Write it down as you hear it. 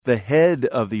The head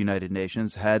of the United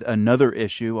Nations had another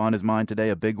issue on his mind today,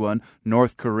 a big one,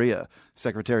 North Korea.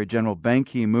 Secretary General Ban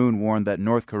Ki-moon warned that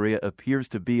North Korea appears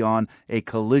to be on a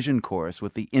collision course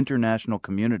with the international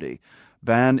community.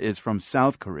 Ban is from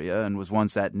South Korea and was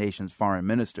once that nation's foreign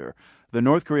minister. The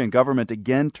North Korean government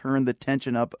again turned the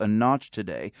tension up a notch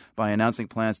today by announcing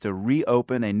plans to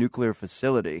reopen a nuclear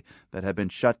facility that had been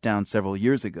shut down several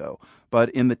years ago. But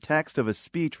in the text of a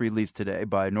speech released today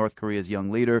by North Korea's young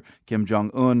leader, Kim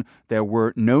Jong-un, there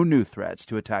were no new threats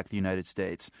to attack the United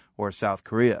States or South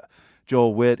Korea.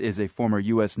 Joel Wit is a former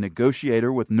U.S.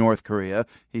 negotiator with North Korea.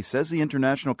 He says the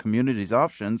international community's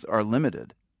options are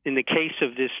limited. In the case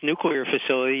of this nuclear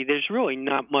facility, there's really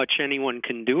not much anyone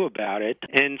can do about it.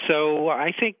 And so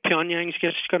I think Pyongyang's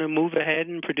just going to move ahead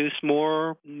and produce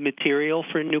more material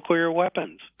for nuclear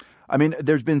weapons. I mean,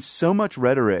 there's been so much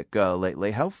rhetoric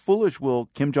lately. How foolish will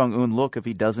Kim Jong-un look if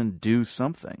he doesn't do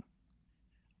something?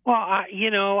 Well,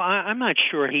 I'm not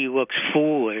sure he looks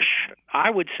foolish. I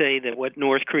would say that what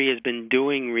North Korea has been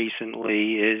doing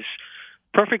recently is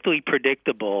perfectly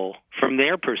predictable from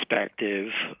their perspective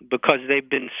because they've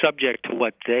been subject to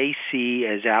what they see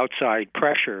as outside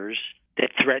pressures that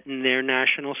threaten their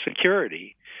national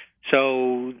security.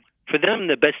 So for them,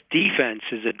 the best defense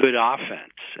is a good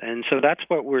offense. And so that's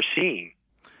what we're seeing.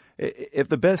 If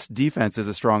the best defense is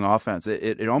a strong offense,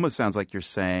 it almost sounds like you're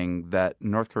saying that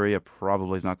North Korea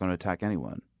probably is not going to attack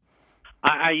anyone.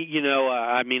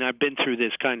 I've been through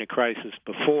this kind of crisis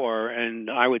before, and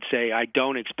I would say I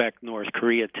don't expect North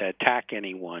Korea to attack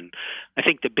anyone. I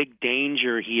think the big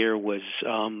danger here was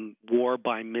war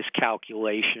by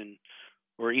miscalculation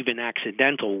or even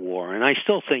accidental war, and I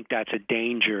still think that's a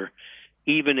danger,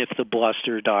 even if the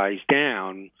bluster dies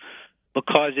down,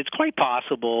 because it's quite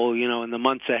possible, in the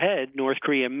months ahead, North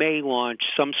Korea may launch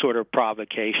some sort of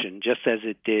provocation, just as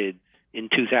it did in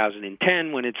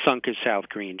 2010 when it sunk a South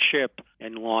Korean ship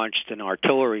and launched an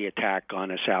artillery attack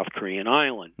on a South Korean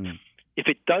island. If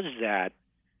it does that,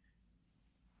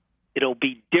 it'll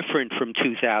be different from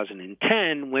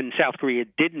 2010 when South Korea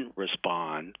didn't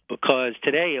respond, because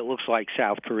today it looks like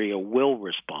South Korea will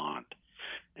respond.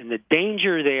 And the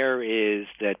danger there is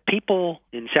that people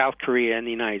in South Korea and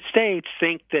the United States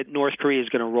think that North Korea is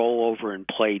going to roll over and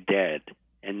play dead,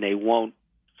 and they won't.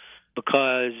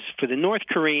 Because for the North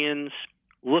Koreans,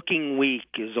 looking weak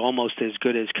is almost as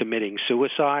good as committing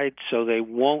suicide, so they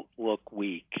won't look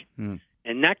weak. And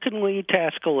that can lead to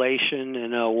escalation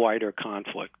and a wider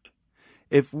conflict.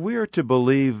 If we're to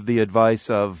believe the advice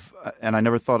of, and I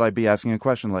never thought I'd be asking a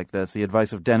question like this, the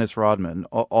advice of Dennis Rodman,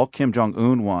 all Kim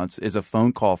Jong-un wants is a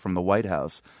phone call from the White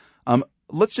House.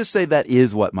 Let's just say that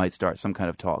is what might start some kind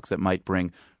of talks that might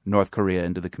bring North Korea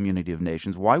into the community of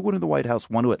nations. Why wouldn't the White House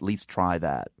want to at least try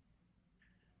that?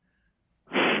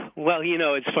 Well,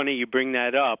 it's funny you bring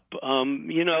that up.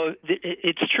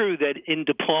 It's true that in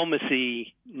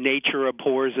diplomacy, nature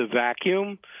abhors a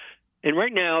vacuum. And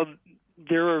right now,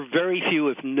 there are very few,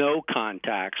 if no,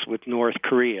 contacts with North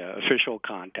Korea, official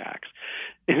contacts.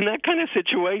 In that kind of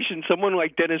situation, someone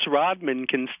like Dennis Rodman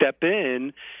can step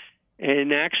in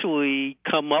and actually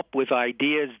come up with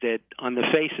ideas that on the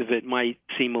face of it might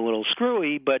seem a little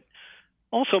screwy, but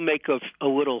also make a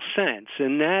little sense.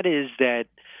 And that is that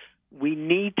we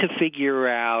need to figure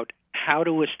out how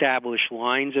to establish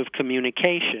lines of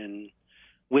communication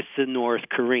with the North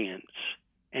Koreans.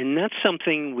 And that's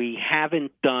something we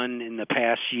haven't done in the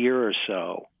past year or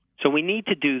so. So we need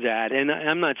to do that. And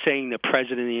I'm not saying the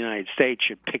President of the United States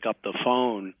should pick up the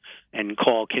phone and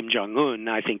call Kim Jong-un.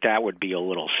 I think that would be a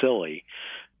little silly.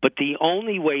 But the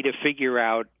only way to figure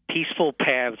out peaceful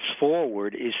paths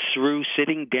forward is through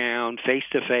sitting down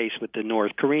face-to-face with the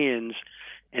North Koreans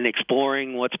and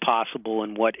exploring what's possible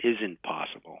and what isn't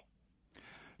possible.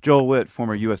 Joel Wit,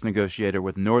 former U.S. negotiator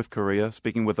with North Korea,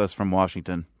 speaking with us from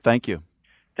Washington. Thank you.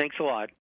 Thanks a lot.